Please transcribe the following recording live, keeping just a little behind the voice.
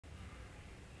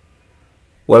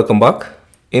Welcome back.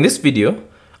 In this video,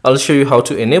 I'll show you how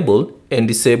to enable and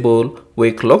disable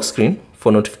wake lock screen for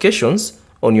notifications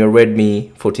on your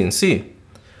Redmi 14C.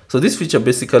 So this feature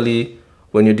basically,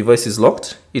 when your device is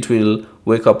locked, it will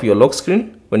wake up your lock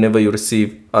screen whenever you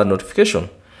receive a notification.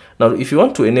 Now, if you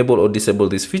want to enable or disable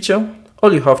this feature,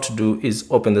 all you have to do is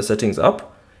open the settings app,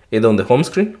 either on the home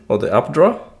screen or the app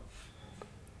drawer.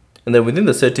 And then within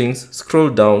the settings, scroll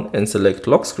down and select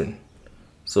lock screen.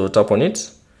 So tap on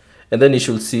it. And then you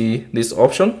should see this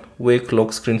option, wake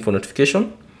lock screen for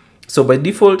notification. So by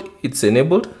default, it's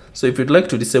enabled. So if you'd like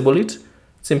to disable it,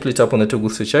 simply tap on the toggle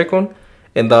switch icon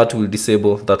and that will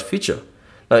disable that feature.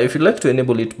 Now, if you'd like to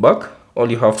enable it back, all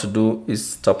you have to do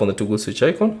is tap on the toggle switch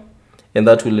icon and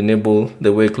that will enable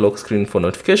the wake lock screen for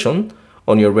notification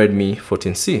on your Redmi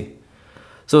 14C.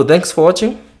 So thanks for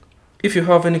watching. If you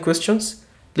have any questions,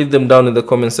 leave them down in the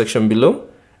comment section below.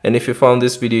 And if you found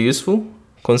this video useful,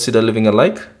 consider leaving a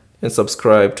like and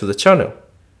subscribe to the channel.